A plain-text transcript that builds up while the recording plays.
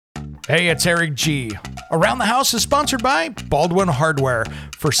Hey, it's Eric G. Around the House is sponsored by Baldwin Hardware.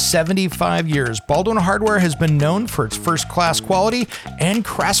 For 75 years, Baldwin Hardware has been known for its first-class quality and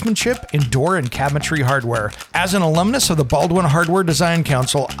craftsmanship in door and cabinetry hardware. As an alumnus of the Baldwin Hardware Design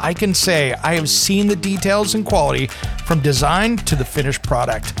Council, I can say I have seen the details and quality from design to the finished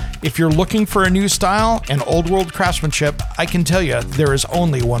product. If you're looking for a new style and old-world craftsmanship, I can tell you there is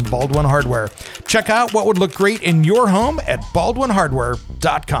only one Baldwin Hardware. Check out what would look great in your home at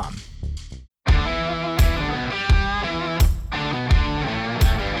baldwinhardware.com.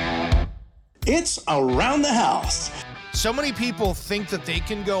 It's Around the House. So many people think that they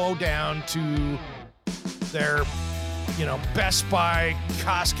can go down to their, Best Buy,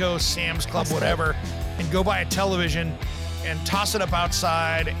 Costco, Sam's Club, whatever, and go buy a television and toss it up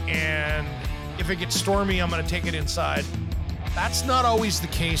outside, and if it gets stormy, I'm going to take it inside. That's not always the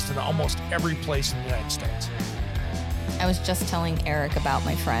case in almost every place in the United States. I was just telling Eric about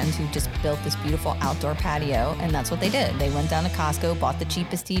my friend who just built this beautiful outdoor patio, and that's what they did. They went down to Costco, bought the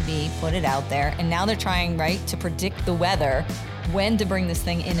cheapest TV, put it out there, and now they're trying, to predict the weather, when to bring this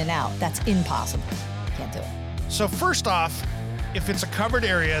thing in and out. That's impossible. Can't do it. So first off, if it's a covered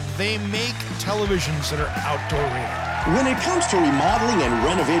area, they make televisions that are outdoor rated. When it comes to remodeling and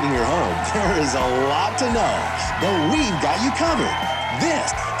renovating your home, there is a lot to know, but we've got you covered.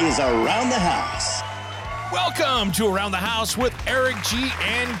 This is Around the House. Welcome to Around the House with Eric G.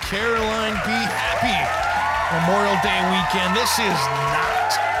 and Caroline B. Happy Memorial Day weekend. This is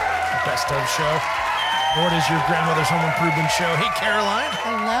not a best of show, nor does your grandmother's home improvement show. Hey, Caroline.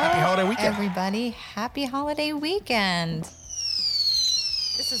 Hello. Happy holiday weekend. Everybody. Happy holiday weekend.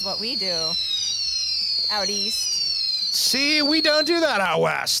 This is what we do out east. See, we don't do that out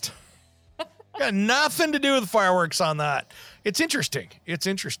west. Got nothing to do with fireworks on that. It's interesting.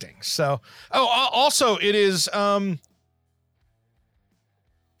 So, also it is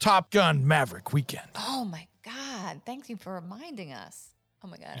Top Gun Maverick weekend. Oh my God. Thank you for reminding us. Oh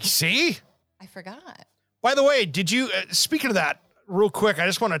my God. See? I forgot. By the way, did you, speaking of that, real quick, I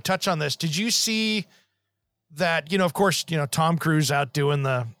just want to touch on this. Did you see that, of course, Tom Cruise out doing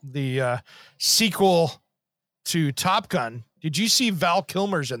the sequel to Top Gun. Did you see Val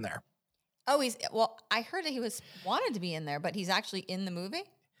Kilmer's in there? Oh, I heard that he wanted to be in there, but he's actually in the movie?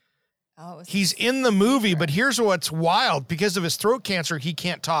 Oh, he's in the movie, but here's what's wild. Because of his throat cancer, he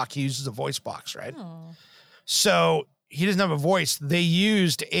can't talk. He uses a voice box, right? Oh. So he doesn't have a voice. They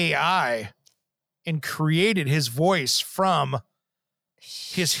used AI and created his voice from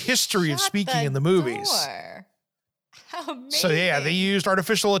his history of speaking in the movies. Door. How amazing. So yeah, they used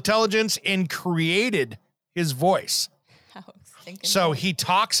artificial intelligence and created his voice. So he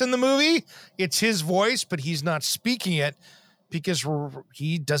talks in the movie, it's his voice, but he's not speaking it because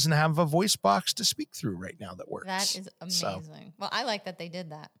he doesn't have a voice box to speak through right now that works. That is amazing. Well, I like that they did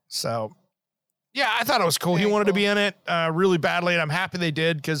that. So, yeah, I thought it was cool. He wanted to be in it really badly, and I'm happy they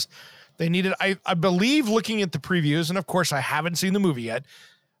did because they needed, I believe, looking at the previews, and of course I haven't seen the movie yet,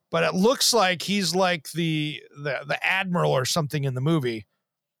 but it looks like he's like the admiral or something in the movie.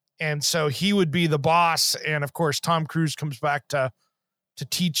 And so he would be the boss. And of course, Tom Cruise comes back to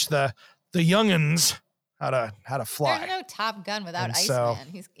teach the youngins how to fly. There's no Top Gun without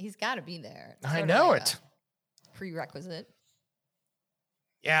Iceman. He's got to be there. I know it. Prerequisite.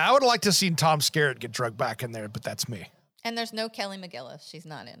 Yeah, I would like to see Tom Skerritt get drugged back in there, but that's me. And there's no Kelly McGillis. She's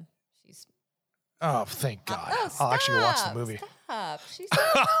not in. Oh, thank God. I'll actually watch the movie. Stop.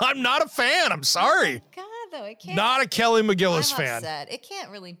 I'm not a fan. I'm sorry. Oh God, though, it can't. Not a Kelly McGillis fan. Upset. It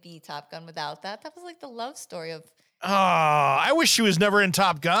can't really be Top Gun without that. That was like the love story of. Oh, I wish she was never in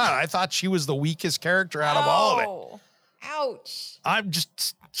Top Gun. I thought she was the weakest character out of all of it. Ouch. I'm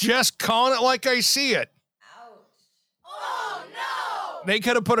just calling it like I see it. Ouch. Oh no. They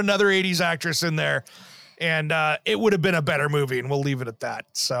could have put another 80s actress in there, and it would have been a better movie, and we'll leave it at that.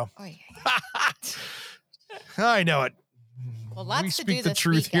 So. Oh, yeah. I know it. Well, lots we to speak do the this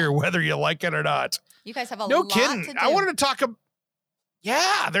truth weekend. here, whether you like it or not. You guys have a no lot kidding. to do. I wanted to talk about.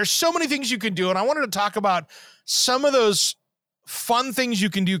 Yeah, there's so many things you can do, and I wanted to talk about some of those fun things you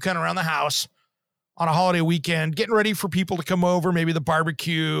can do kind of around the house on a holiday weekend, getting ready for people to come over, maybe the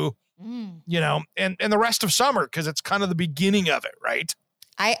barbecue, and the rest of summer because it's kind of the beginning of it, right?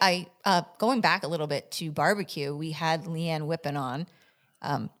 I going back a little bit to barbecue, we had Leanne Whippen on.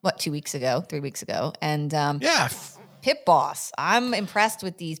 3 weeks ago. And Pit Boss. I'm impressed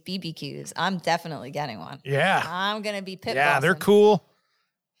with these BBQs. I'm definitely getting one. Yeah. I'm going to be Pit Boss. Yeah, they're cool.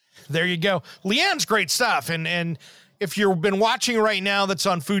 There you go. Leanne's great stuff. And if you've been watching right now, that's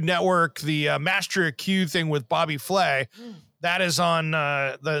on Food Network, the Master of Q thing with Bobby Flay, that is on,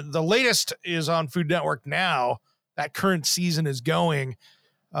 the latest is on Food Network now. That current season is going.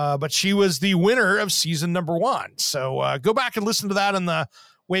 But she was the winner of season number 1. So go back and listen to that in the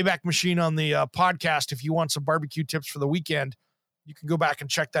Wayback Machine on the podcast. If you want some barbecue tips for the weekend, you can go back and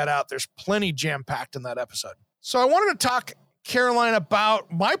check that out. There's plenty jam-packed in that episode. So I wanted to talk, Caroline,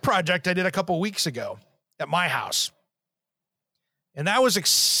 about my project I did a couple weeks ago at my house. And that was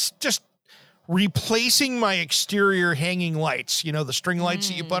just replacing my exterior hanging lights, the string lights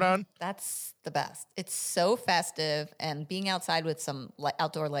that you put on. That's the best. It's so festive, and being outside with some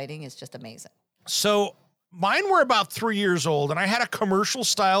outdoor lighting is just amazing. So mine were about 3 years old, and I had a commercial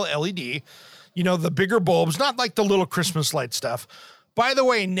style LED, the bigger bulbs, not like the little Christmas light stuff. By the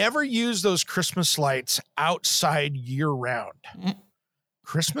way, never use those Christmas lights outside year round.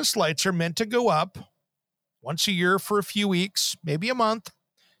 Christmas lights are meant to go up once a year for a few weeks, maybe a month,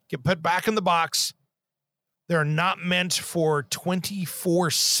 get put back in the box. They're not meant for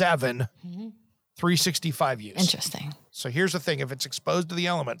 24/7, 365 use. Interesting. So here's the thing. If it's exposed to the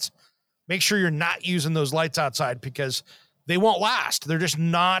elements, make sure you're not using those lights outside because they won't last. They're just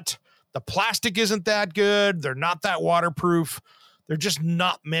not, the plastic isn't that good. They're not that waterproof. They're just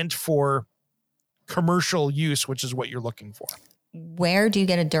not meant for commercial use, which is what you're looking for. Where do you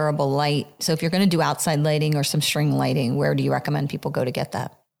get a durable light? So if you're going to do outside lighting or some string lighting, where do you recommend people go to get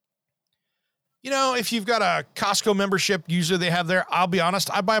that? If you've got a Costco membership, usually they have there. I'll be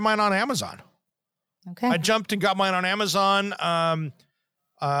honest, I buy mine on Amazon. Okay. I jumped and got mine on Amazon.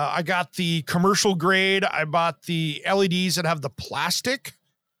 I got the commercial grade. I bought the LEDs that have the plastic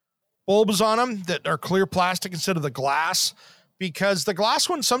bulbs on them that are clear plastic instead of the glass, because the glass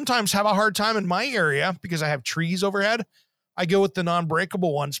ones sometimes have a hard time in my area because I have trees overhead. I go with the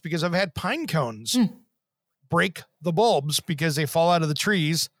non-breakable ones because I've had pine cones break the bulbs because they fall out of the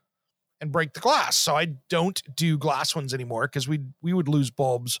trees and break the glass. So I don't do glass ones anymore because we would lose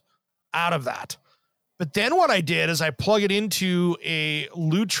bulbs out of that. But then what I did is I plug it into a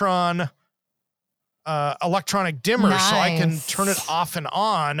Lutron electronic dimmer so I can turn it off and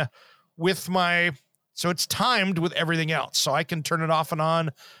on with so it's timed with everything else. So I can turn it off and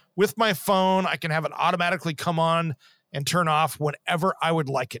on with my phone. I can have it automatically come on and turn off whenever I would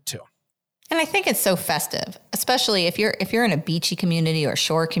like it to. And I think it's so festive, especially if you're in a beachy community or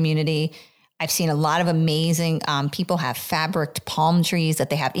shore community. I've seen a lot of amazing people have fabric palm trees that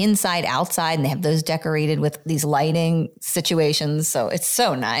they have inside, outside, and they have those decorated with these lighting situations. So it's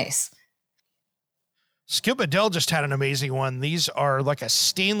so nice. Skip Adele just had an amazing one. These are like a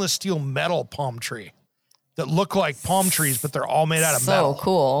stainless steel metal palm tree that look like palm trees, but they're all made out of metal. So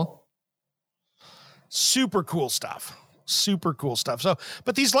cool. Super cool stuff. Super cool stuff. So,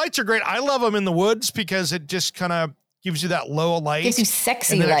 but these lights are great. I love them in the woods because it just kind of gives you that low light. Gives you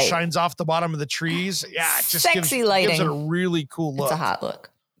sexy and then light. It shines off the bottom of the trees. Yeah, it just gives it a really cool look. It's a hot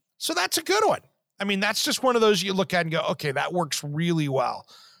look. So that's a good one. I mean, that's just one of those you look at and go, okay, that works really well.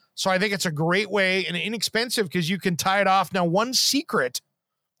 So I think it's a great way and inexpensive because you can tie it off. Now, one secret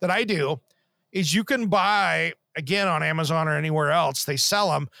that I do is you can buy, again, on Amazon or anywhere else, they sell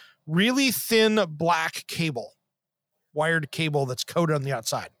them, really thin black cable, wired cable that's coated on the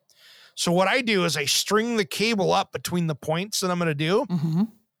outside. So what I do is I string the cable up between the points that I'm going to do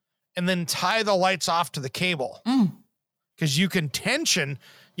and then tie the lights off to the cable. Because you can tension,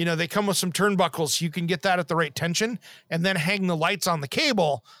 they come with some turnbuckles. You can get that at the right tension and then hang the lights on the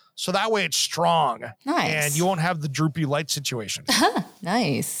cable. So that way it's strong. Nice. And you won't have the droopy light situation.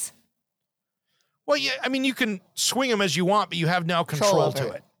 Nice. Well, yeah, I mean, you can swing them as you want, but you have now control to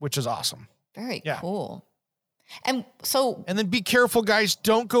it, which is awesome. Very cool. And then be careful, guys.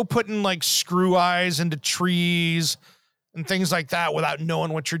 Don't go putting like screw eyes into trees and things like that without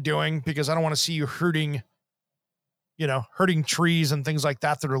knowing what you're doing, because I don't want to see you hurting trees and things like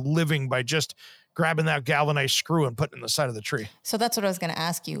that are living by just grabbing that galvanized screw and putting it in the side of the tree. So that's what I was going to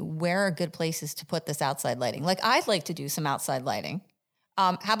ask you. Where are good places to put this outside lighting? Like, I'd like to do some outside lighting.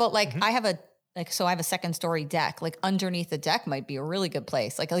 How about I have a second story deck, like underneath the deck might be a really good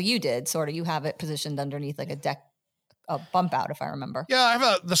place. Like you did sort of, you have it positioned underneath like a deck, a bump out, if I remember. Yeah. I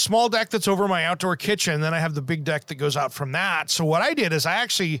have the small deck that's over my outdoor kitchen. Then I have the big deck that goes out from that. So what I did is I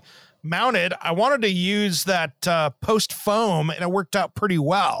actually I wanted to use that post foam and it worked out pretty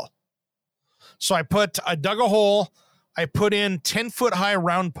well. So I dug a hole. I put in 10-foot high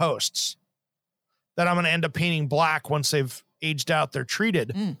round posts that I'm going to end up painting black once they've aged out. They're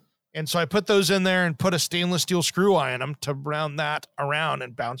treated. And so I put those in there and put a stainless steel screw eye in them to round that around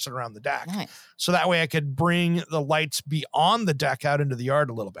and bounce it around the deck. Nice. So that way I could bring the lights beyond the deck out into the yard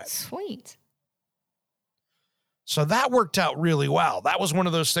a little bit. Sweet. So that worked out really well. That was one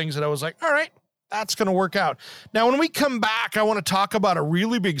of those things that I was like, all right, that's going to work out. Now, when we come back, I want to talk about a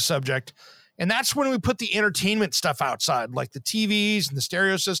really big subject, And that's when we put the entertainment stuff outside, like the TVs and the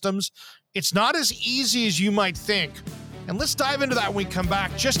stereo systems. It's not as easy as you might think. And let's dive into that when we come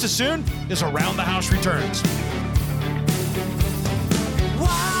back just as soon as Around the House returns.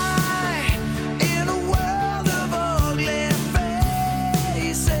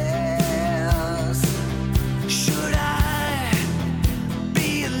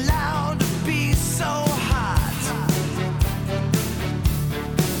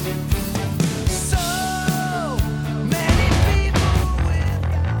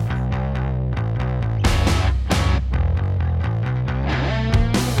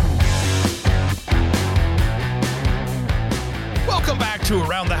 To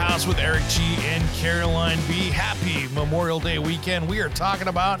Around the House with Eric G and Caroline B. Happy Memorial Day weekend. We are talking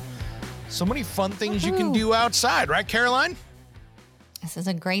about so many fun things you can do outside, right, Caroline? This is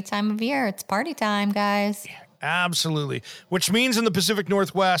a great time of year. It's party time, guys. Yeah, absolutely. Which means in the Pacific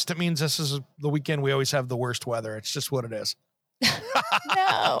Northwest, it means this is the weekend we always have the worst weather. It's just what it is.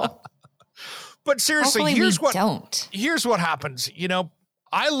 No. But seriously, Hopefully here's what happens. You know,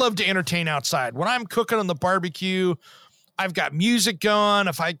 I love to entertain outside. When I'm cooking on the barbecue, I've got music going.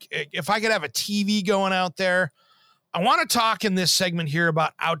 If I could have a TV going out there, I want to talk in this segment here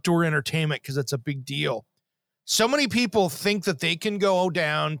about outdoor entertainment because it's a big deal. So many people think that they can go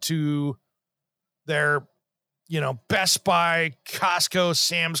down to their, Best Buy, Costco,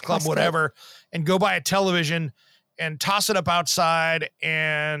 Sam's Club, whatever, and go buy a television and toss it up outside.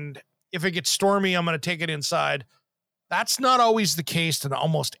 And if it gets stormy, I'm going to take it inside. That's not always the case in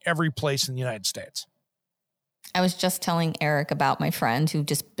almost every place in the United States. I was just telling Eric about my friend who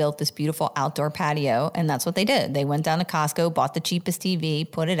just built this beautiful outdoor patio, and that's what they did. They went down to Costco, bought the cheapest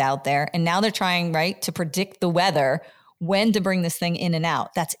TV, put it out there, and now they're trying, to predict the weather, when to bring this thing in and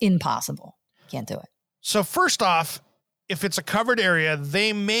out. That's impossible. Can't do it. So first off, if it's a covered area,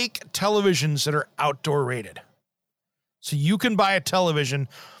 they make televisions that are outdoor rated. So you can buy a television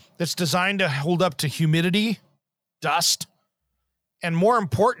that's designed to hold up to humidity, dust, and more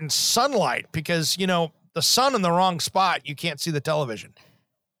important, sunlight, because, the sun in the wrong spot, you can't see the television.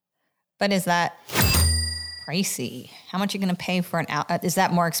 But is that pricey? How much are you going to pay for an out? Is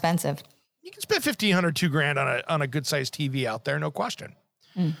that more expensive? You can spend $1,500, $2,000 on a good sized TV out there, no question.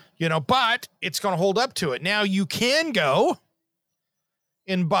 But it's going to hold up to it. Now you can go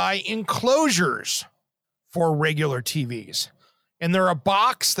and buy enclosures for regular TVs. And they're a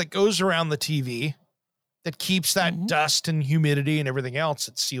box that goes around the TV that keeps that dust and humidity and everything else.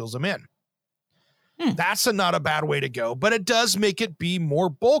 It seals them in. That's not a bad way to go, but it does make it be more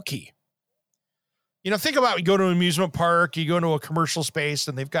bulky. Think about you go to an amusement park, you go into a commercial space,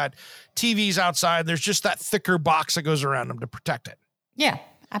 and they've got TVs outside. There's just that thicker box that goes around them to protect it. Yeah,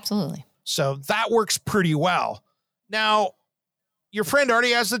 absolutely. So that works pretty well. Now, your friend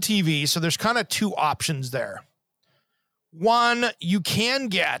already has the TV, so there's kind of two options there. One, you can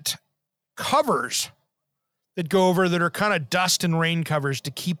get covers that go over that are kind of dust and rain covers to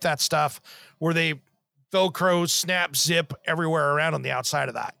keep that stuff where they Velcro, snap, zip everywhere around on the outside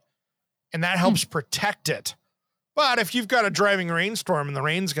of that. And that helps protect it. But if you've got a driving rainstorm and the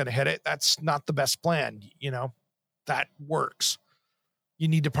rain's going to hit it, that's not the best plan. That works. You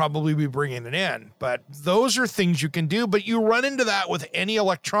need to probably be bringing it in. But those are things you can do. But you run into that with any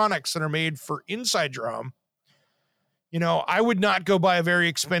electronics that are made for inside your home. I would not go buy a very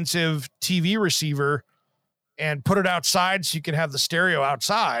expensive TV receiver and put it outside so you can have the stereo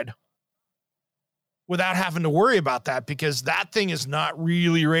outside without having to worry about that, because that thing is not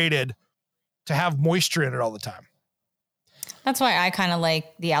really rated to have moisture in it all the time. That's why I kind of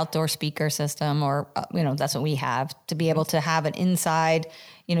like the outdoor speaker system, or, that's what we have, to be able to have it inside,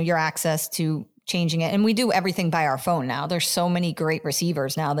 your access to changing it. And we do everything by our phone now. There's so many great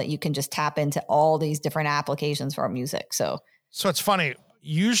receivers now that you can just tap into all these different applications for our music. So it's funny.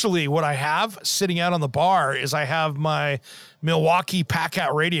 Usually what I have sitting out on the bar is I have my Milwaukee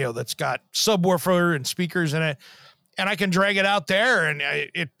Pack-Out radio that's got subwoofer and speakers in it, and I can drag it out there and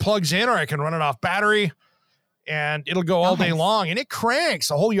it plugs in, or I can run it off battery and it'll go all day long, and it cranks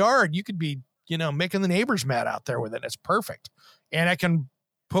the whole yard. You could be, making the neighbors mad out there with it. It's perfect. And I can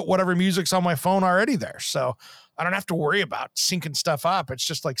put whatever music's on my phone already there. So I don't have to worry about syncing stuff up. It's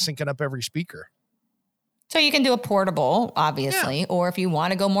just like syncing up every speaker. So you can do a portable, obviously, or if you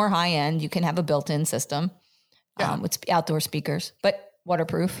want to go more high end, you can have a built-in system with outdoor speakers, but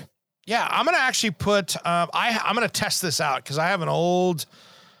waterproof. Yeah, I'm going to actually put, I'm going to test this out because I have an old,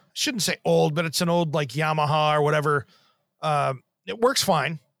 shouldn't say old, but it's an old like Yamaha or whatever. It works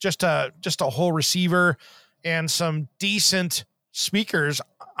fine. Just a whole receiver and some decent speakers.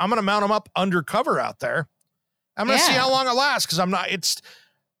 I'm going to mount them up undercover out there. I'm going to see how long it lasts, because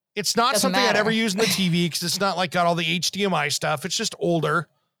It's not Doesn't something I'd matter. ever use in the TV because it's not like got all the HDMI stuff. It's just older.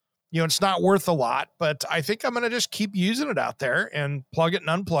 It's not worth a lot, but I think I'm going to just keep using it out there and plug it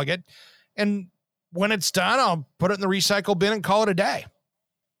and unplug it. And when it's done, I'll put it in the recycle bin and call it a day.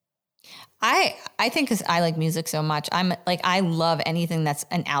 I think because I like music so much, I love anything that's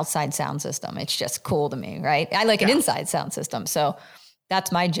an outside sound system. It's just cool to me, right? I like an inside sound system. So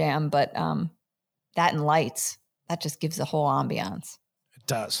that's my jam. But that and lights, that just gives the whole ambiance. It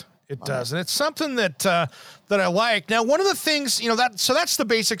does. It does. And it's something that I like. Now, one of the things, that's the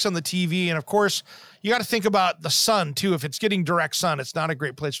basics on the TV. And of course, you got to think about the sun too. If it's getting direct sun, it's not a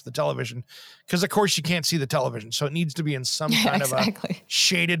great place for the television because of course you can't see the television. So it needs to be in some kind of a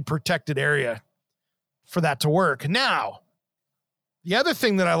shaded, protected area for that to work. Now, the other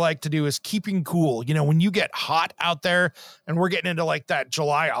thing that I like to do is keeping cool. When you get hot out there and we're getting into like that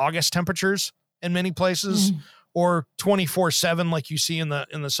July, August temperatures in many places, or 24/7 like you see in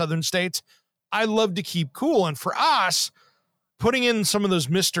the southern states, I love to keep cool. And for us, putting in some of those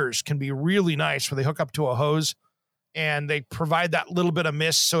misters can be really nice where they hook up to a hose and they provide that little bit of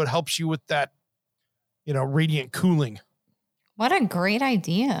mist. So it helps you with that, radiant cooling. What a great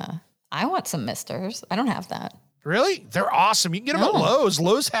idea. I want some misters. I don't have that. Really? They're awesome. You can get them at Lowe's.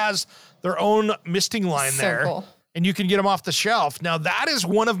 Lowe's has their own misting line there. Cool. And you can get them off the shelf. Now that is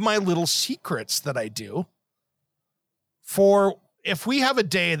one of my little secrets that I do. For if we have a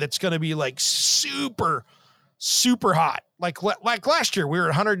day that's going to be like super, super hot, like last year, we were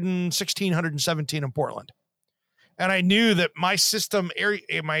 116, 117 in Portland. And I knew that my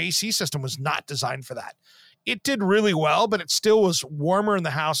AC system was not designed for that. It did really well, but it still was warmer in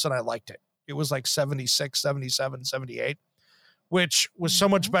the house and I liked it. It was like 76, 77, 78, which was so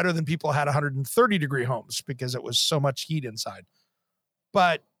much better than people had 130 degree homes because it was so much heat inside.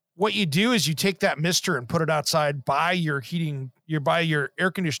 But what you do is you take that mister and put it outside by your air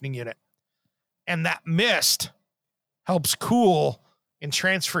conditioning unit. And that mist helps cool and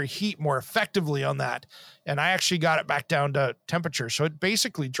transfer heat more effectively on that. And I actually got it back down to temperature. So it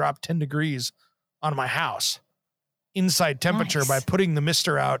basically dropped 10 degrees on my house inside temperature by putting the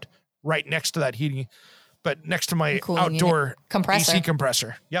mister out right next to that heating, but next to my outdoor AC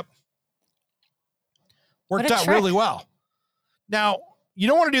compressor. Yep. Worked out really well. Now, you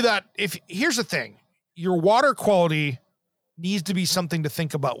don't want to do that. Here's the thing, your water quality needs to be something to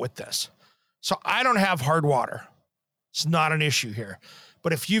think about with this. So I don't have hard water. It's not an issue here.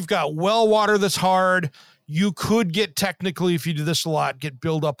 But if you've got well water that's hard, you could get technically, if you do this a lot, get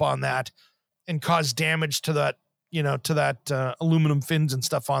buildup on that and cause damage to that, aluminum fins and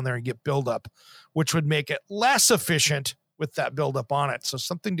stuff on there and get buildup, which would make it less efficient with that buildup on it. So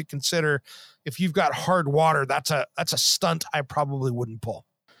something to consider. If you've got hard water, that's a stunt I probably wouldn't pull.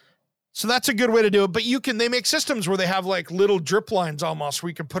 So that's a good way to do it. But they make systems where they have like little drip lines almost where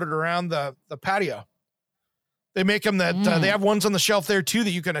you can put it around the patio. They make them that they have ones on the shelf there too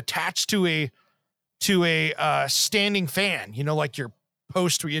that you can attach to a standing fan, like your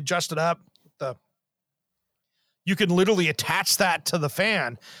post where you adjust it up. You can literally attach that to the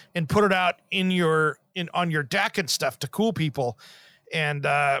fan and put it out on your deck and stuff to cool people. And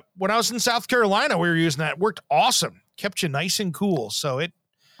when I was in South Carolina, we were using that. It worked awesome. Kept you nice and cool. So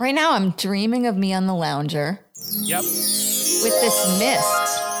right now I'm dreaming of me on the lounger. Yep. With this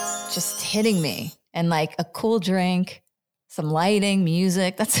mist just hitting me and like a cool drink, some lighting,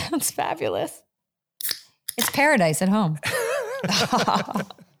 music. That sounds fabulous. It's paradise at home.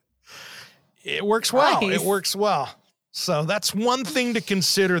 It works well. Nice. It works well. So that's one thing to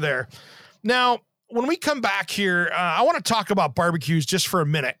consider there. Now, when we come back here, I want to talk about barbecues just for a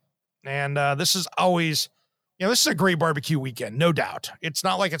minute. And this is always, this is a great barbecue weekend, no doubt. It's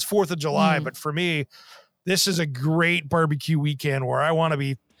not like it's 4th of July, but for me, this is a great barbecue weekend where I want to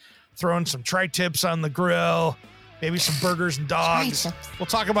be throwing some tri-tips on the grill, maybe some burgers and dogs. Tri-tips. We'll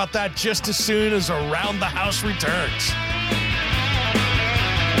talk about that just as soon as Around the House returns.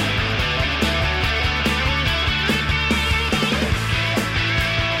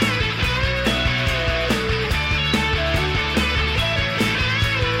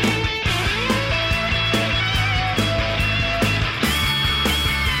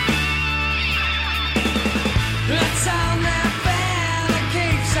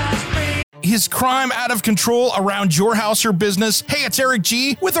 Is crime out of control around your house or business? Hey, it's Eric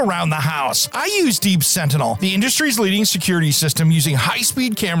G with Around the House. I use Deep Sentinel, the industry's leading security system using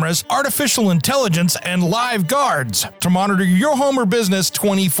high-speed cameras, artificial intelligence, and live guards to monitor your home or business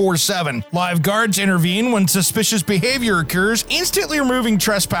 24/7. Live guards intervene when suspicious behavior occurs, instantly removing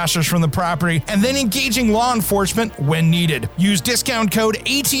trespassers from the property and then engaging law enforcement when needed. Use discount code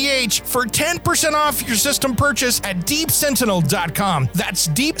ATH for 10% off your system purchase at deepsentinel.com. That's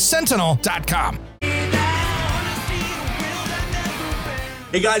deepsentinel.com.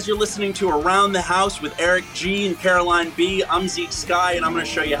 Hey guys, you're listening to Around the House with Eric G and Caroline B. I'm Zeke Sky, and I'm going to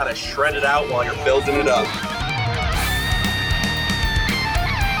show you how to shred it out while you're building it up.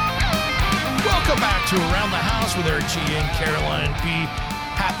 Welcome back to Around the House with Eric G and Caroline B.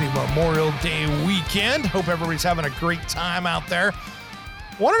 Happy Memorial Day weekend. Hope everybody's having a great time out there.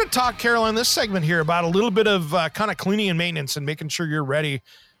 Wanted to talk, Caroline, this segment here about a little bit of kind of cleaning and maintenance and making sure you're ready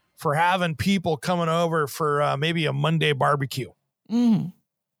for having people coming over for maybe a Monday barbecue.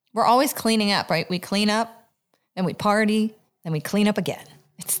 We're always cleaning up, right? We clean up, then we party, then we clean up again.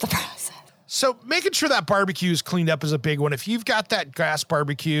 It's the process. So making sure that barbecue is cleaned up is a big one. If you've got that gas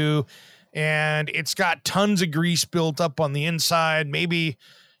barbecue and it's got tons of grease built up on the inside, maybe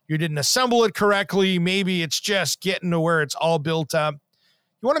you didn't assemble it correctly, maybe it's just getting to where it's all built up.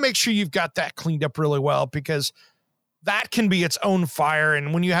 You want to make sure you've got that cleaned up really well, because that can be its own fire.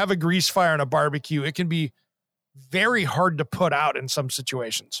 And when you have a grease fire on a barbecue, it can be very hard to put out in some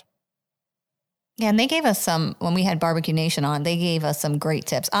situations. Yeah, and they gave us some, when we had Barbecue Nation on, they gave us some great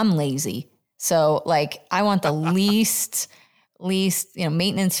tips. I'm lazy. So like I want the least,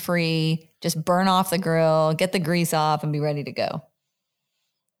 maintenance free, just burn off the grill, get the grease off and be ready to go.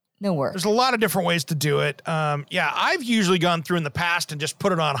 No work. There's a lot of different ways to do it. I've usually gone through in the past and just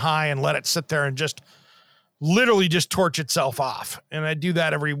put it on high and let it sit there and just literally just torch itself off. And I do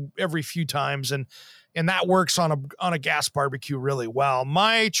that every few times. And that works on a gas barbecue really well.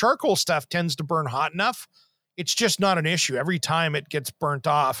 My charcoal stuff tends to burn hot enough. It's just not an issue. Every time it gets burnt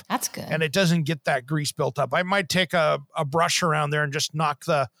off. That's good. And it doesn't get that grease built up. I might take a brush around there and just knock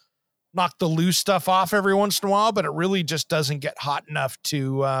the loose stuff off every once in a while, but it really just doesn't get hot enough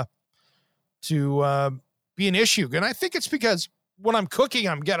to be an issue. And I think it's because when I'm cooking,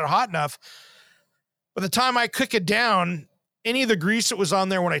 I'm getting hot enough. By the time I cook it down, any of the grease that was on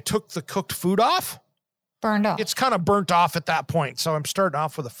there when I took the cooked food off, burned off. It's kind of burnt off at that point. So I'm starting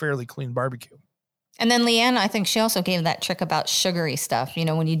off with a fairly clean barbecue. And then Leanne, I think she also gave that trick about sugary stuff. You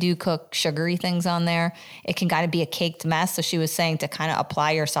know, when you do cook sugary things on there, it can kind of be a caked mess. So she was saying to kind of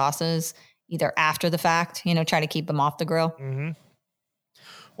apply your sauces either after the fact, try to keep them off the grill. Mm-hmm.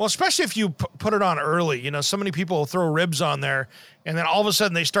 Well, especially if you put it on early. So many people will throw ribs on there and then all of a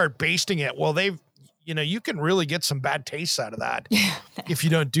sudden they start basting it. Well, you can really get some bad tastes out of that if you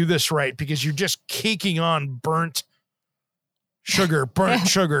don't do this right, because you're just caking on burnt sugar,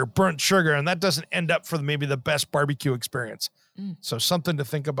 and that doesn't end up for maybe the best barbecue experience. So something to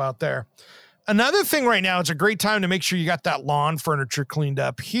think about there. Another thing right now, it's a great time to make sure you got that lawn furniture cleaned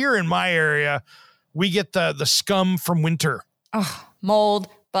up. Here in my area, we get the scum from winter. Oh, mold,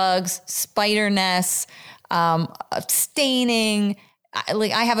 bugs, spider nests, staining.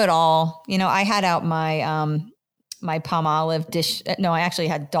 I have it all. I had out my my Palmolive dish. No, I actually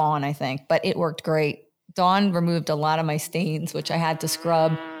had Dawn, I think, but it worked great. Dawn removed a lot of my stains, which I had to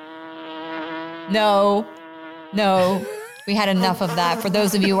scrub. No, we had enough of that. For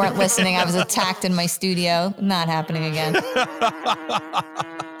those of you who weren't listening, I was attacked in my studio. Not happening again.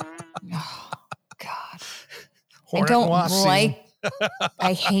 Oh, God.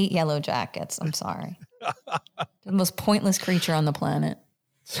 I hate yellow jackets. I'm sorry. The most pointless creature on the planet.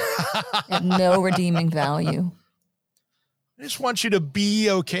 They have no redeeming value. I just want you to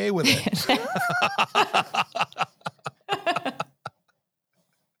be okay with it.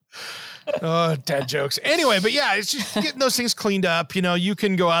 Oh, dad jokes. Anyway, but yeah, it's just getting those things cleaned up. You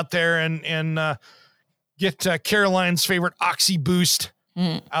can go out there and get Caroline's favorite Oxy Boost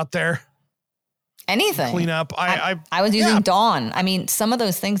out there. Anything. Clean up. I was using Dawn. I mean, some of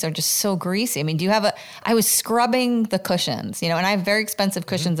those things are just so greasy. I mean, I was scrubbing the cushions, and I have very expensive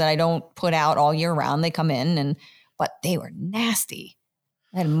cushions that I don't put out all year round. They come in but they were nasty.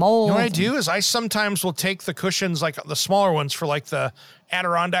 And mold. What I do is I sometimes will take the cushions, like the smaller ones for like the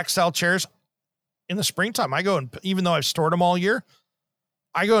Adirondack style chairs in the springtime. I go and, even though I've stored them all year,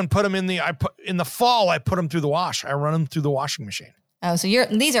 I go and put them in the fall, I put them through the wash. I run them through the washing machine. Oh, so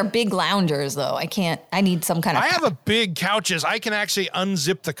these are big loungers though. I need some kind of. I have a big couches. I can actually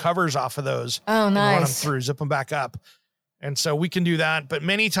unzip the covers off of those. Oh, nice. And run them through, zip them back up. And so we can do that. But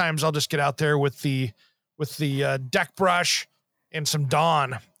many times I'll just get out there with the deck brush and some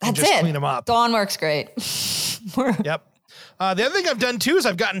Dawn. That's just it. Clean them up. Dawn works great. Yep. The other thing I've done too is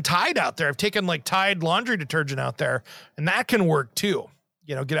I've gotten Tide out there. I've taken like Tide laundry detergent out there, and that can work too.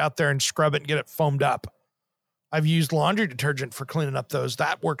 Get out there and scrub it and get it foamed up. I've used laundry detergent for cleaning up those.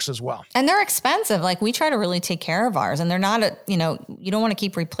 That works as well. And they're expensive. Like we try to really take care of ours, and they're not you don't want to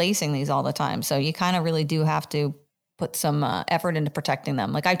keep replacing these all the time. So you kind of really do have to put some effort into protecting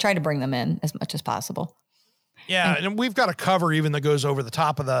them. Like I try to bring them in as much as possible. Yeah. And we've got a cover even that goes over the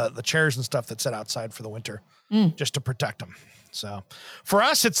top of the chairs and stuff that sit outside for the winter just to protect them. So for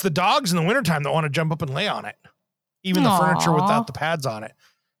us, it's the dogs in the wintertime that want to jump up and lay on it. Even the furniture without the pads on it.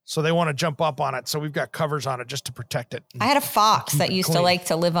 So they want to jump up on it. So we've got covers on it just to protect it. I had a fox that used to like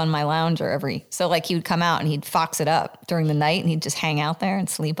to live on my lounger so like he would come out and he'd fox it up during the night and he'd just hang out there and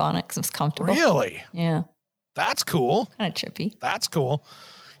sleep on it because it was comfortable. Really? Yeah. That's cool. Kind of trippy. That's cool.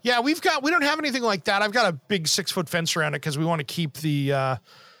 Yeah, we don't have anything like that. I've got a big 6-foot fence around it because we want to keep the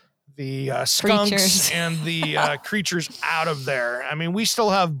skunks creatures. and the creatures out of there. I mean, we still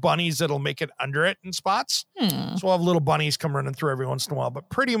have bunnies that'll make it under it in spots. So we'll have little bunnies come running through every once in a while. But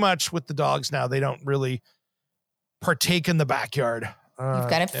pretty much with the dogs now, they don't really partake in the backyard. You've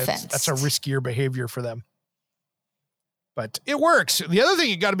got it fenced. That's a riskier behavior for them. But it works. The other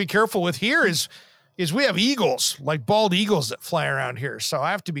thing you got to be careful with here is we have eagles, like bald eagles that fly around here. So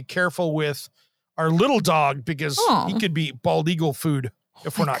I have to be careful with our little dog because he could be bald eagle food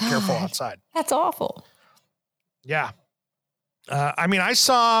if we're not careful outside. That's awful. Yeah. I mean, I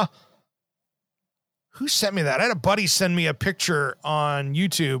saw, who sent me that? I had a buddy send me a picture on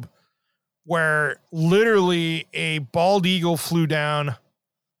YouTube where literally a bald eagle flew down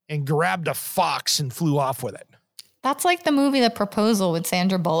and grabbed a fox and flew off with it. That's like the movie The Proposal with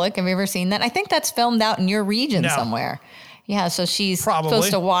Sandra Bullock. Have you ever seen that? I think that's filmed out in your region somewhere. Yeah, so she's supposed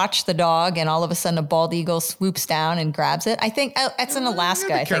to watch the dog, and all of a sudden a bald eagle swoops down and grabs it. I think it's in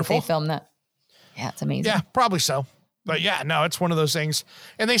Alaska. I think they filmed that. Yeah, it's amazing. Yeah, probably so. But yeah, no, it's one of those things.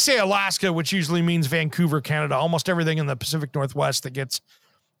 And they say Alaska, which usually means Vancouver, Canada. Almost everything in the Pacific Northwest that gets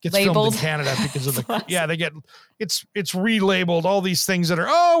labeled filmed in Canada because of they get it's relabeled. All these things that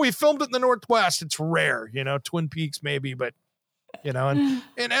are we filmed it in the Northwest. It's rare, Twin Peaks maybe, but and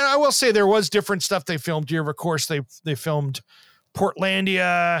I will say there was different stuff they filmed here. Of course, they filmed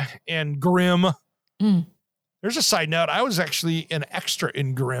Portlandia and Grimm. There's a side note. I was actually an extra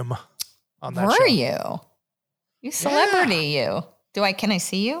in Grimm on that show. Were you? You celebrity, you. Can I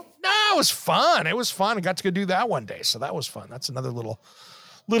see you? No, it was fun. It was fun. I got to go do that one day. So that was fun. That's another little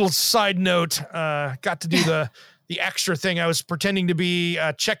side note. Got to do the extra thing. I was pretending to be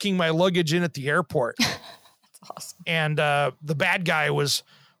checking my luggage in at the airport. That's awesome. And the bad guy was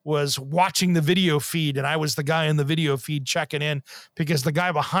watching the video feed, and I was the guy in the video feed checking in because the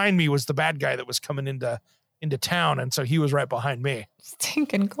guy behind me was the bad guy that was coming into town, and so he was right behind me.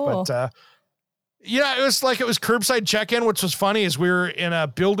 Stinking cool. But it was curbside check-in, which was funny is we were in a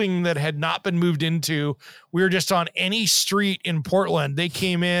building that had not been moved into. We were just on any street in Portland. They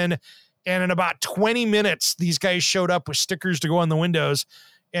came in, and in about 20 minutes, these guys showed up with stickers to go on the windows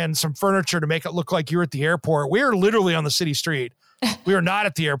and some furniture to make it look like you're at the airport. We were literally on the city street. We were not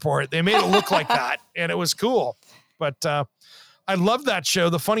at the airport. They made it look like that, and it was cool. But I loved that show.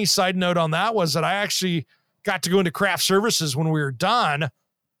 The funny side note on that was that I actually got to go into craft services when we were done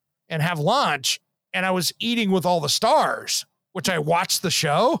and have lunch, and I was eating with all the stars, which I watched the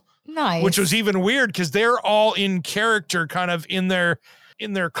show. Nice. Which was even weird because they're all in character, kind of in their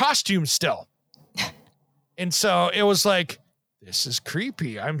costumes still. And so it was like, this is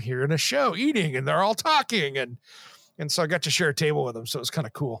creepy. I'm here in a show eating, and they're all talking, and so I got to share a table with them, so it was kind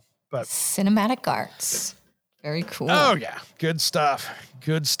of cool. But cinematic arts, very cool. Oh yeah, good stuff.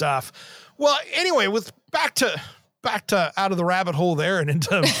 Well, anyway, with back to out of the rabbit hole there and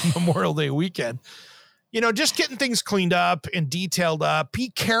into Memorial Day weekend. Just getting things cleaned up and detailed up. Be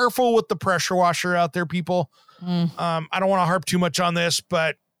careful with the pressure washer out there, people. I don't want to harp too much on this,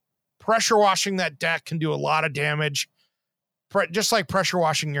 but pressure washing that deck can do a lot of damage. Just like pressure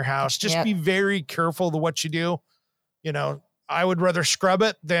washing your house. Just be very careful of what you do. I would rather scrub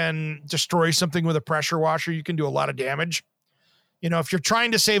it than destroy something with a pressure washer. You can do a lot of damage. If you're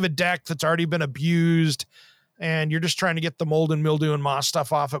trying to save a deck that's already been abused and you're just trying to get the mold and mildew and moss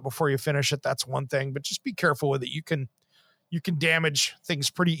stuff off it before you finish it, that's one thing. But just be careful with it. You can damage things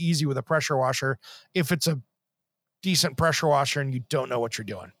pretty easy with a pressure washer if it's a decent pressure washer and you don't know what you're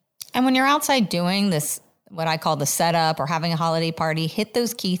doing. And when you're outside doing this, what I call the setup or having a holiday party, hit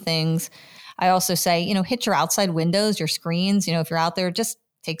those key things. I also say, hit your outside windows, your screens. If you're out there, just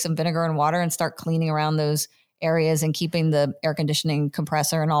take some vinegar and water and start cleaning around those areas and keeping the air conditioning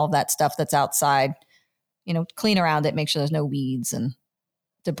compressor and all of that stuff that's outside clean around it, make sure there's no weeds and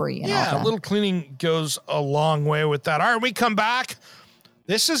debris. And all Yeah, that. a little cleaning goes a long way with that. All right, we come back.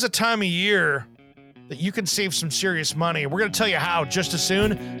 This is a time of year that you can save some serious money. We're going to tell you how just as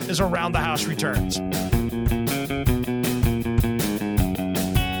soon as Around the House returns.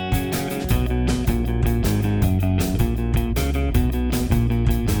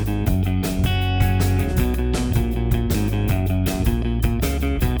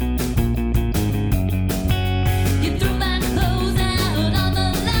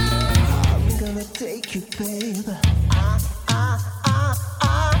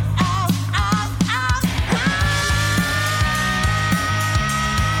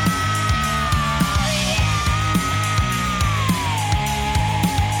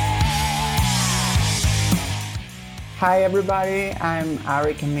 Hi everybody, I'm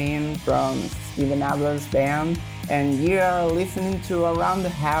Arik Amin from Steven Adler's band, and you are listening to Around the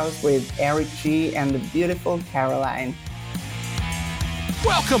House with Eric G and the beautiful Caroline.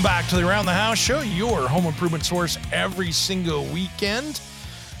 Welcome back to the Around the House show, your home improvement source every single weekend.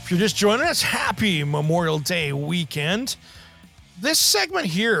 If you're just joining us, happy Memorial Day weekend. This segment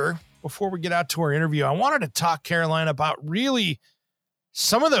here, before we get out to our interview, I wanted to talk, Caroline, about really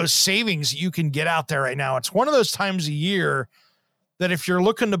some of those savings you can get out there right now. It's one of those times a year that if you're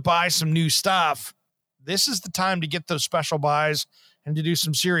looking to buy some new stuff, this is the time to get those special buys and to do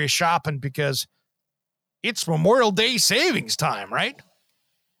some serious shopping because it's Memorial Day savings time, right?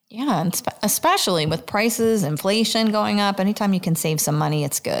 Yeah, and especially with prices, inflation going up, anytime you can save some money,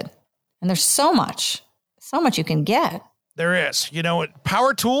 it's good. And there's so much you can get. There is.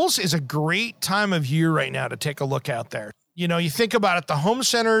 Power tools is a great time of year right now to take a look out there. You think about it, the home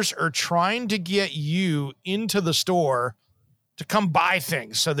centers are trying to get you into the store to come buy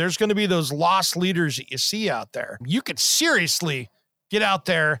things. So there's going to be those lost leaders that you see out there. You could seriously get out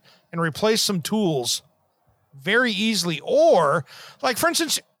there and replace some tools very easily. Or, like, for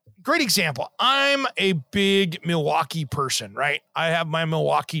instance, great example. I'm a big Milwaukee person, right? I have my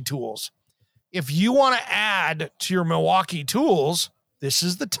Milwaukee tools. If you want to add to your Milwaukee tools, this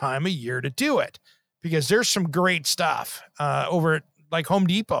is the time of year to do it. Because there's some great stuff over at like Home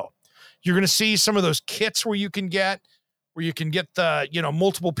Depot. You're going to see some of those kits where you can get the,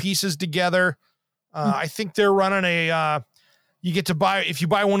 multiple pieces together. I think they're running you get to buy, if you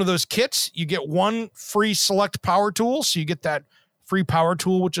buy one of those kits, you get one free select power tool. So you get that free power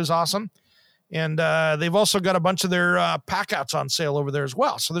tool, which is awesome. And they've also got a bunch of their pack outs on sale over there as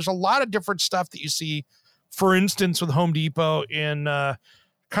well. So there's a lot of different stuff that you see, for instance, with Home Depot in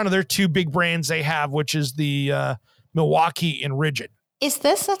kind of their two big brands they have, which is the Milwaukee and Ridgid. Is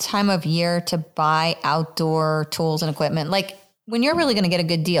this a time of year to buy outdoor tools and equipment? Like when you're really going to get a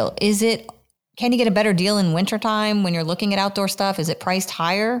good deal, can you get a better deal in wintertime when you're looking at outdoor stuff? Is it priced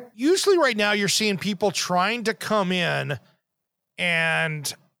higher? Usually right now you're seeing people trying to come in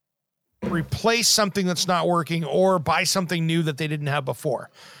and replace something that's not working or buy something new that they didn't have before.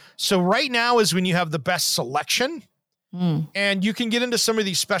 So right now is when you have the best selection. And you can get into some of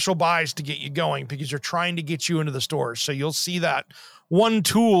these special buys to get you going because you're trying to get you into the stores. So you'll see that one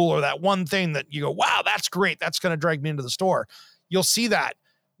tool or that one thing that you go, wow, that's great. That's going to drag me into the store. You'll see that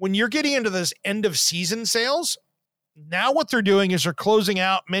when you're getting into this end of season sales. Now what they're doing is they're closing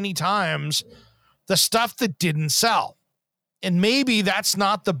out many times the stuff that didn't sell. And maybe that's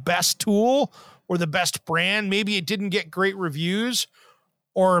not the best tool or the best brand. Maybe it didn't get great reviews.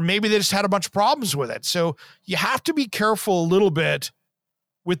 Or maybe they just had a bunch of problems with it. So you have to be careful a little bit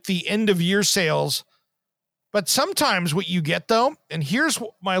with the end of year sales. But sometimes what you get though, and here's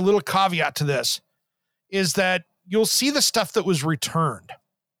my little caveat to this, is that you'll see the stuff that was returned.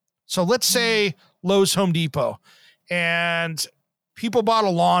 So let's say Lowe's, Home Depot, and people bought a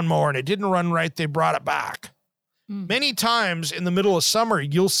lawnmower and it didn't run right. They brought it back. Many times in the middle of summer,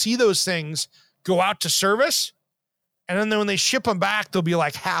 you'll see those things go out to service. And then when they ship them back, they'll be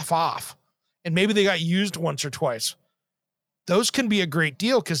like half off. And maybe they got used once or twice. Those can be a great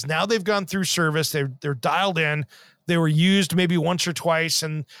deal because now they've gone through service. They're dialed in. They were used maybe once or twice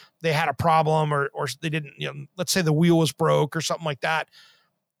and they had a problem or they didn't, let's say the wheel was broke or something like that.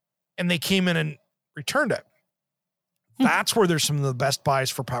 And they came in and returned it. That's where there's some of the best buys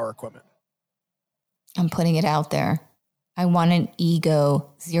for power equipment. I'm putting it out there. I want an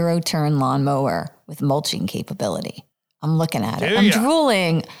Ego 0-turn lawnmower with mulching capability. I'm looking at it. I'm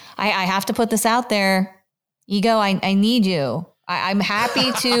drooling. I have to put this out there. Ego, I need you. I'm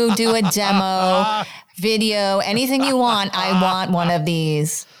happy to do a demo, video, anything you want. I want one of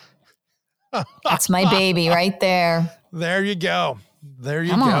these. That's my baby right there. There you go. There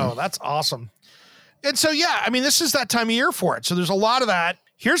you go. That's awesome. And so, yeah, I mean, this is that time of year for it. So there's a lot of that.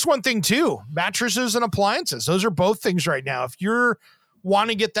 Here's one thing too, mattresses and appliances. Those are both things right now. If you're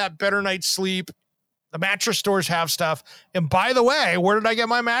wanting to get that better night's sleep, the mattress stores have stuff. And by the way, where did I get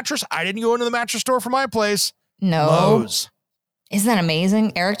my mattress? I didn't go into the mattress store for my place. No. Lowe's. Isn't that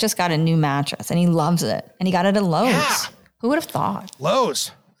amazing? Eric just got a new mattress and he loves it. And he got it at Lowe's. Yeah. Who would have thought?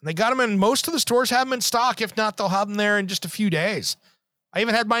 Lowe's. And they got them in, most of the stores have them in stock. If not, they'll have them there in just a few days. I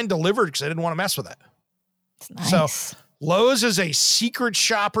even had mine delivered because I didn't want to mess with it. It's nice. So Lowe's is a secret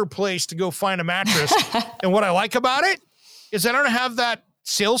shopper place to go find a mattress. And what I like about it is I don't have that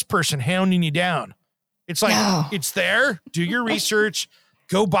salesperson hounding you down. It's like, It's there. Do your research.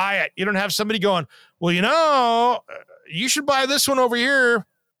 Go buy it. You don't have somebody going, well, you should buy this one over here.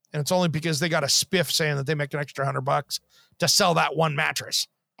 And it's only because they got a spiff saying that they make an extra $100 to sell that one mattress.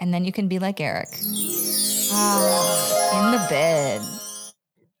 And then you can be like Eric. In the bed.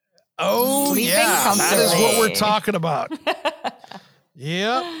 Oh, Sleeping yeah. That is what we're comfortably. talking about.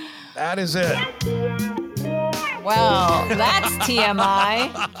 Yep. That is it. Well, that's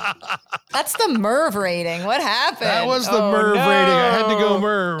TMI. That's the Merv rating. What happened? That was the Merv rating. I had to go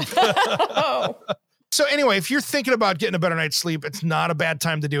Merv. Oh. So anyway, if you're thinking about getting a better night's sleep, it's not a bad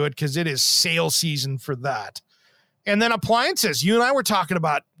time to do it because it is sale season for that. And then appliances. You and I were talking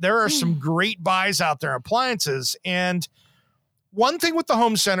about, there are some great buys out there, appliances. And one thing with the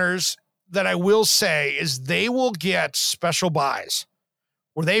home centers that I will say is they will get special buys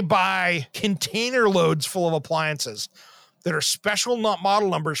where they buy container loads full of appliances that are special model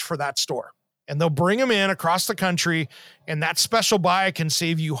numbers for that store. And they'll bring them in across the country, and that special buy can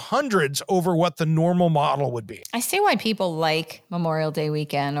save you hundreds over what the normal model would be. I see why people like Memorial Day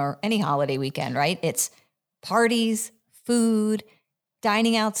weekend or any holiday weekend, right? It's parties, food,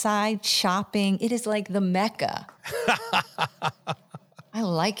 dining outside, shopping. It is like the Mecca. I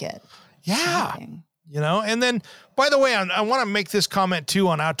like it. Yeah. Shopping. And then, by the way, I want to make this comment too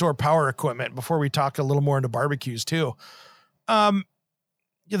on outdoor power equipment before we talk a little more into barbecues too.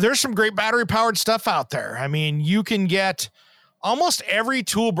 There's some great battery powered stuff out there. I mean, you can get almost every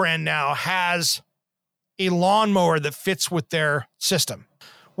tool brand now has a lawnmower that fits with their system.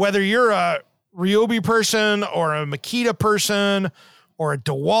 Whether you're a Ryobi person or a Makita person or a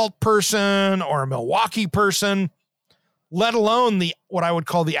DeWalt person or a Milwaukee person, let alone what I would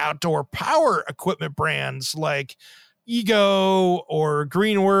call the outdoor power equipment brands like Ego or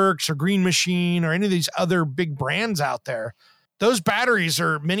Greenworks or Green Machine or any of these other big brands out there, those batteries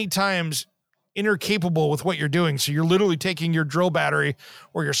are many times intercapable with what you're doing. So you're literally taking your drill battery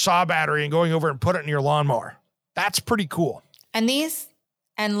or your saw battery and going over and put it in your lawnmower. That's pretty cool.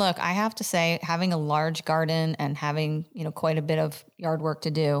 And look, I have to say, having a large garden and having, quite a bit of yard work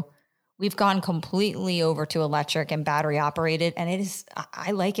to do, we've gone completely over to electric and battery operated, and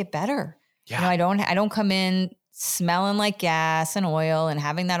I like it better. Yeah. I don't come in smelling like gas and oil and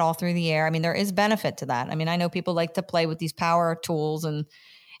having that all through the air. I mean, there is benefit to that. I mean, I know people like to play with these power tools and,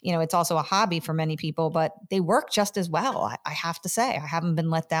 it's also a hobby for many people, but they work just as well. I have to say, I haven't been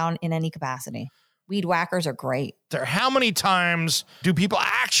let down in any capacity. Weed whackers are great. How many times do people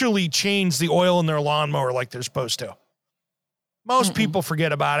actually change the oil in their lawnmower like they're supposed to? Most people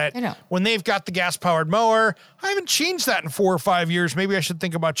forget about it. I know. When they've got the gas-powered mower, I haven't changed that in 4 or 5 years. Maybe I should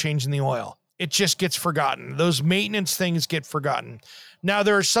think about changing the oil. It just gets forgotten. Those maintenance things get forgotten. Now,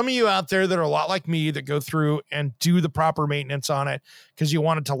 there are some of you out there that are a lot like me that go through and do the proper maintenance on it because you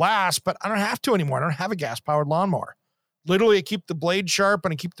want it to last, but I don't have to anymore. I don't have a gas-powered lawnmower. Literally, I keep the blade sharp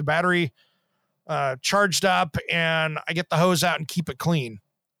and I keep the battery charged up, and I get the hose out and keep it clean.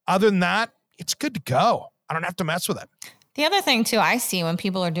 Other than that, it's good to go. I don't have to mess with it. The other thing too, I see when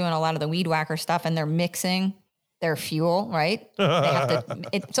people are doing a lot of the weed whacker stuff and they're mixing their fuel, right? They have to,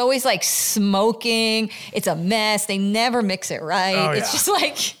 it's always like smoking. It's a mess. They never mix it right. Oh, It's just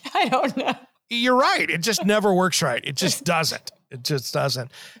like, I don't know. You're right. It just never works right. It just doesn't. It just doesn't.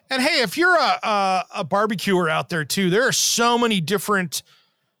 And hey, if you're a barbecuer out there too, there are so many different,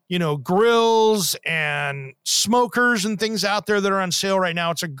 grills and smokers and things out there that are on sale right now.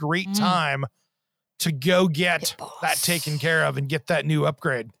 It's a great time to go get that taken care of and get that new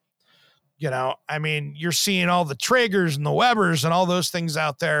upgrade. I mean, you're seeing all the Traegers and the Webers and all those things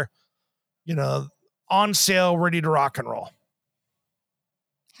out there, on sale, ready to rock and roll.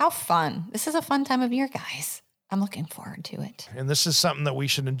 How fun. This is a fun time of year, guys. I'm looking forward to it. And this is something that we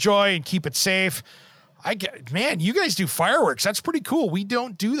should enjoy and keep it safe. You guys do fireworks. That's pretty cool. We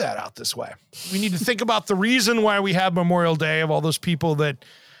don't do that out this way. We need to think about the reason why we have Memorial Day, of all those people that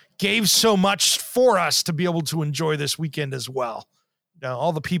gave so much for us to be able to enjoy this weekend as well.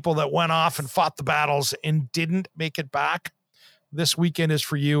 All the people that went off and fought the battles and didn't make it back. This weekend is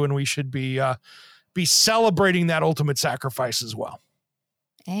for you, and we should be celebrating that ultimate sacrifice as well.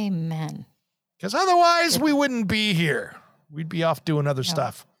 Amen. Because otherwise we wouldn't be here. We'd be off doing other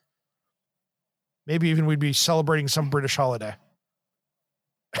stuff. Maybe even we'd be celebrating some British holiday.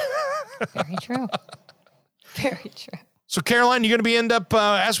 Very true. Very true. So, Caroline, you're going to be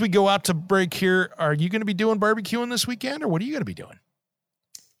as we go out to break here, are you going to be doing barbecuing this weekend, or what are you going to be doing?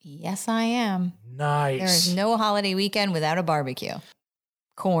 Yes, I am. Nice. There is no holiday weekend without a barbecue.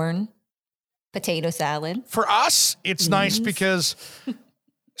 Corn, potato salad. For us, it's nice because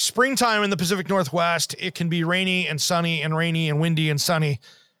springtime in the Pacific Northwest, it can be rainy and sunny and rainy and windy and sunny.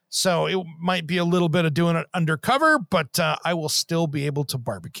 So it might be a little bit of doing it undercover, but I will still be able to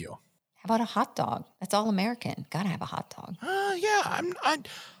barbecue. How about a hot dog? That's all American. Gotta have a hot dog. Yeah,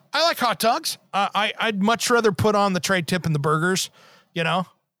 I like hot dogs. I'd much rather put on the tri-tip and the burgers,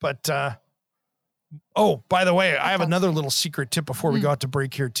 but by the way, I have another little secret tip before we go out to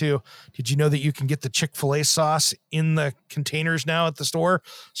break here too. Did you know that you can get the Chick-fil-A sauce in the containers now at the store?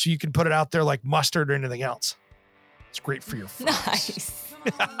 So you can put it out there like mustard or anything else. It's great for your fries. Nice.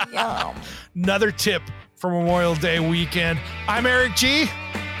 Yum. Another tip for Memorial Day weekend. I'm Eric G.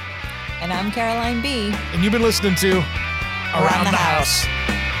 And I'm Caroline B. And you've been listening to Around the House.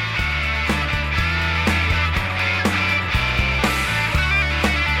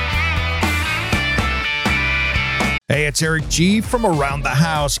 Hey, it's Eric G. from Around the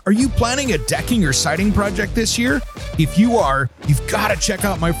House. Are you planning a decking or siding project this year? If you are, you've got to check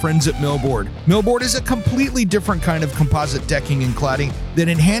out my friends at Millboard. Millboard is a completely different kind of composite decking and cladding that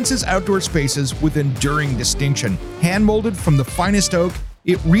enhances outdoor spaces with enduring distinction. Hand-molded from the finest oak,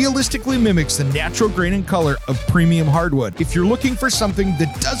 it realistically mimics the natural grain and color of premium hardwood. If you're looking for something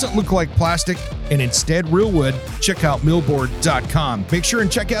that doesn't look like plastic and instead real wood, check out millboard.com. Make sure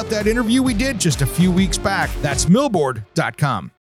and check out that interview we did just a few weeks back. That's millboard.com.